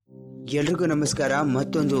ಎಲ್ರಿಗೂ ನಮಸ್ಕಾರ.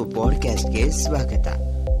 ಮತ್ತೊಂದು ಪಾಡ್ಕಾಸ್ಟ್ಗೆ ಸ್ವಾಗತ.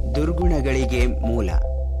 ದುರ್ಗುಣಗಳಿಗೆ ಮೂಲ.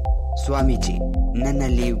 ಸ್ವಾಮೀಜಿ,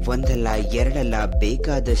 ನನ್ನಲ್ಲಿ ಒಂದಲ್ಲ ಎರಡಲ್ಲ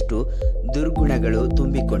ಬೇಕಾದಷ್ಟು ದುರ್ಗುಣಗಳು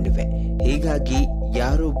ತುಂಬಿಕೊಂಡಿವೆ. ಹೀಗಾಗಿ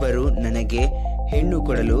ಯಾರೊಬ್ಬರು ನನಗೆ ಹೆಣ್ಣು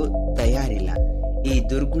ಕೊಡಲು ತಯಾರಿಲ್ಲ. ಈ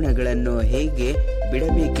ದುರ್ಗುಣಗಳನ್ನು ಹೇಗೆ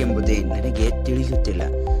ಬಿಡಬೇಕೆಂಬುದೇ ನನಗೆ ತಿಳಿಯುತ್ತಿಲ್ಲ.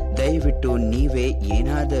 ದಯವಿಟ್ಟು ನೀವೇ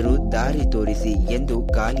ಏನಾದರೂ ದಾರಿ ತೋರಿಸಿ ಎಂದು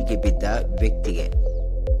ಕಾಲಿಗೆ ಬಿದ್ದ ವ್ಯಕ್ತಿಗೆ,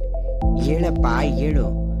 ಹೇಳಪ್ಪ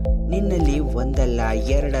ಹೇಳು, ನಿನ್ನಲ್ಲಿ ಒಂದಲ್ಲ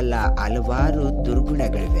ಎರಡಲ್ಲ ಹಲವಾರು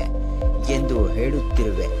ದುರ್ಗುಣಗಳಿವೆ ಎಂದು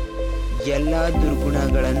ಹೇಳುತ್ತಿರುವೆ. ಎಲ್ಲ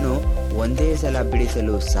ದುರ್ಗುಣಗಳನ್ನು ಒಂದೇ ಸಲ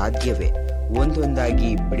ಬಿಡಿಸಲು ಸಾಧ್ಯವೇ?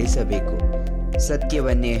 ಒಂದೊಂದಾಗಿ ಬಿಡಿಸಬೇಕು.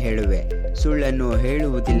 ಸತ್ಯವನ್ನೇ ಹೇಳುವೆ, ಸುಳ್ಳನ್ನು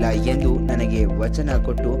ಹೇಳುವುದಿಲ್ಲ ಎಂದು ನನಗೆ ವಚನ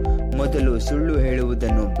ಕೊಟ್ಟು ಮೊದಲು ಸುಳ್ಳು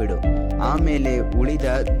ಹೇಳುವುದನ್ನು ಬಿಡು, ಆಮೇಲೆ ಉಳಿದ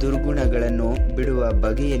ದುರ್ಗುಣಗಳನ್ನು ಬಿಡುವ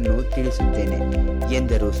ಬಗೆಯನ್ನು ತಿಳಿಸುತ್ತೇನೆ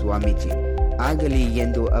ಎಂದರು ಸ್ವಾಮೀಜಿ. ಆಗಲಿ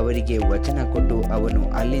ಎಂದು ಅವರಿಗೆ ವಚನ ಕೊಟ್ಟು ಅವನು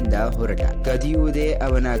ಅಲ್ಲಿಂದ ಹೊರಟ. ಕದಿಯುವುದೇ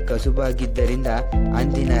ಅವನ ಕಸುಬಾಗಿದ್ದರಿಂದ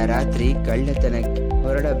ಅಂದಿನ ರಾತ್ರಿ ಕಳ್ಳತನಕ್ಕೆ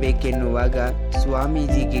ಹೊರಡಬೇಕೆನ್ನುವಾಗ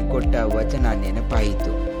ಸ್ವಾಮೀಜಿಗೆ ಕೊಟ್ಟ ವಚನ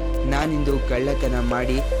ನೆನಪಾಯಿತು. ನಾನಿಂದು ಕಳ್ಳತನ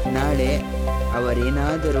ಮಾಡಿ ನಾಳೆ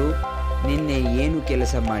ಅವರೇನಾದರೂ ನಿನ್ನೆ ಏನು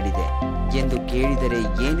ಕೆಲಸ ಮಾಡಿದೆ ಎಂದು ಕೇಳಿದರೆ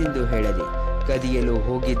ಏನೆಂದು ಹೇಳಲಿ? ಕದಿಯಲು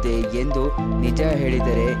ಹೋಗಿದ್ದೆ ಎಂದು ನಿಜ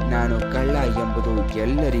ಹೇಳಿದರೆ ನಾನು ಕಳ್ಳ ಎಂಬುದು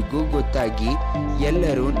ಎಲ್ಲರಿಗೂ ಗೊತ್ತಾಗಿ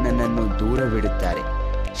ಎಲ್ಲರೂ ನನ್ನನ್ನು ದೂರವಿಡುತ್ತಾರೆ.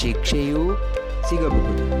 ಶಿಕ್ಷೆಯೂ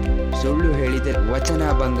ಸಿಗಬಹುದು. ಸುಳ್ಳು ಹೇಳಿದರೆ ವಚನ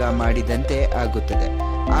ಭಂಗ ಮಾಡಿದಂತೆ ಆಗುತ್ತದೆ.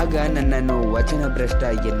 ಆಗ ನನ್ನನ್ನು ವಚನ ಭ್ರಷ್ಟ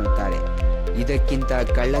ಎನ್ನುತ್ತಾರೆ. ಇದಕ್ಕಿಂತ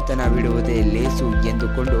ಕಳ್ಳತನ ಬಿಡುವುದೇ ಲೇಸು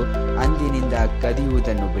ಎಂದುಕೊಂಡು ಅಂದಿನಿಂದ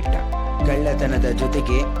ಕದಿಯುವುದನ್ನು ಬಿಟ್ಟ. ಕಳ್ಳತನದ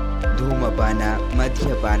ಜೊತೆಗೆ ಧೂಮಪಾನ,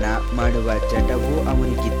 ಮದ್ಯಪಾನ ಮಾಡುವ ಚಟವೂ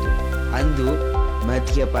ಅವನಿಗಿತ್ತು. ಅಂದು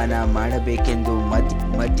ಮದ್ಯಪಾನ ಮಾಡಬೇಕೆಂದು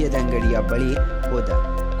ಮದ್ಯದಂಗಡಿಯ ಬಳಿ ಹೋದ.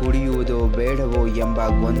 ಕುಡಿಯುವುದೋ ಬೇಡವೋ ಎಂಬ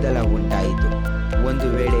ಗೊಂದಲ ಉಂಟಾಯಿತು. ಒಂದು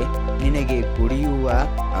ವೇಳೆ ನಿನಗೆ ಕುಡಿಯುವ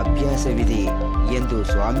ಅಭ್ಯಾಸವಿದೆಯೇ ಎಂದು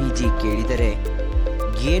ಸ್ವಾಮೀಜಿ ಕೇಳಿದರೆ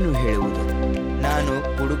ಏನು ಹೇಳುವುದು? ನಾನು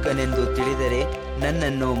ಕುಡುಕನೆಂದು ತಿಳಿದರೆ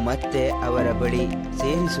ನನ್ನನ್ನು ಮತ್ತೆ ಅವರ ಬಳಿ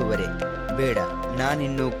ಸೇರಿಸುವರೆ? ಬೇಡ,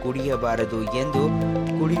 ನಾನಿನ್ನು ಕುಡಿಯಬಾರದು ಎಂದು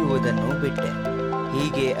ಕುಡಿಯುವುದನ್ನು ಬಿಟ್ಟೆ.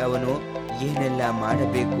 ಹೀಗೆ ಅವನು ಏನೆಲ್ಲ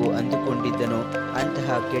ಮಾಡಬೇಕು ಅಂದುಕೊಂಡಿದ್ದನೋ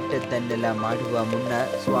ಅಂತಹ ಕೆಟ್ಟದ್ದನ್ನೆಲ್ಲ ಮಾಡುವ ಮುನ್ನ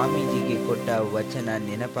ಸ್ವಾಮೀಜಿಗೆ ಕೊಟ್ಟ ವಚನ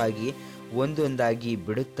ನೆನಪಾಗಿ ಒಂದೊಂದಾಗಿ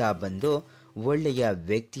ಬಿಡುತ್ತಾ ಬಂದು ಒಳ್ಳೆಯ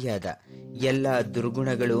ವ್ಯಕ್ತಿಯಾದ. ಎಲ್ಲ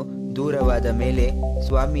ದುರ್ಗುಣಗಳು ದೂರವಾದ ಮೇಲೆ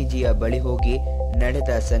ಸ್ವಾಮೀಜಿಯ ಬಳಿ ಹೋಗಿ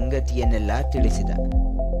ನಡೆದ ಸಂಗತಿಯನ್ನೆಲ್ಲ ತಿಳಿಸಿದ.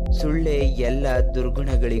 ಸುಳ್ಳೇ ಎಲ್ಲ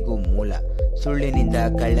ದುರ್ಗುಣಗಳಿಗೂ ಮೂಲ. ಸುಳ್ಳಿನಿಂದ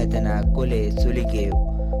ಕಳ್ಳತನ, ಕೊಲೆ,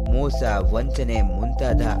 ಸುಲಿಗೆ, ಮೋಸ, ವಂಚನೆ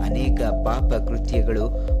ಮುಂತಾದ ಅನೇಕ ಪಾಪ ಕೃತ್ಯಗಳು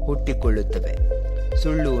ಹುಟ್ಟಿಕೊಳ್ಳುತ್ತವೆ.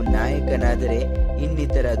 ಸುಳ್ಳು ನಾಯಕನಾದರೆ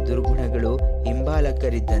ಇನ್ನಿತರ ದುರ್ಗುಣಗಳು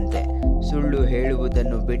ಹಿಂಬಾಲಕರಿದ್ದಂತೆ. ಸುಳ್ಳು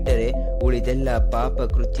ಹೇಳುವುದನ್ನು ಬಿಟ್ಟರೆ ಉಳಿದೆಲ್ಲ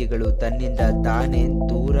ಪಾಪ ಕೃತ್ಯಗಳು ತನ್ನಿಂದ ತಾನೇ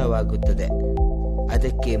ದೂರವಾಗುತ್ತದೆ.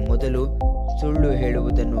 ಅದಕ್ಕೆ ಮೊದಲು ಸುಳ್ಳು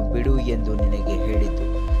ಹೇಳುವುದನ್ನು ಬಿಡು ಎಂದು ನಿನಗೆ ಹೇಳಿದ್ದು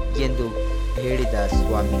ಎಂದು ಹೇಳಿದ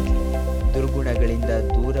ಸ್ವಾಮೀಜಿ. ದುರ್ಗುಣಗಳಿಂದ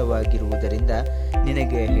ದೂರವಾಗಿರುವುದರಿಂದ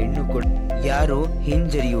ನಿನಗೆ ಹೆಣ್ಣು ಯಾರೂ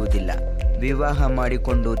ಹಿಂಜರಿಯುವುದಿಲ್ಲ. ವಿವಾಹ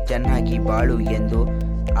ಮಾಡಿಕೊಂಡು ಚೆನ್ನಾಗಿ ಬಾಳು ಎಂದು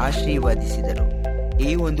ಆಶೀರ್ವದಿಸಿದರು.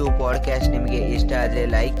 ಈ ಒಂದು ಪಾಡ್ಕಾಸ್ಟ್ ನಿಮಗೆ ಇಷ್ಟ ಆದರೆ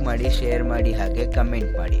ಲೈಕ್ ಮಾಡಿ, ಶೇರ್ ಮಾಡಿ, ಹಾಗೆ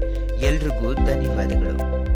ಕಮೆಂಟ್ ಮಾಡಿ. ಎಲ್ರಿಗೂ ಧನ್ಯವಾದಗಳು.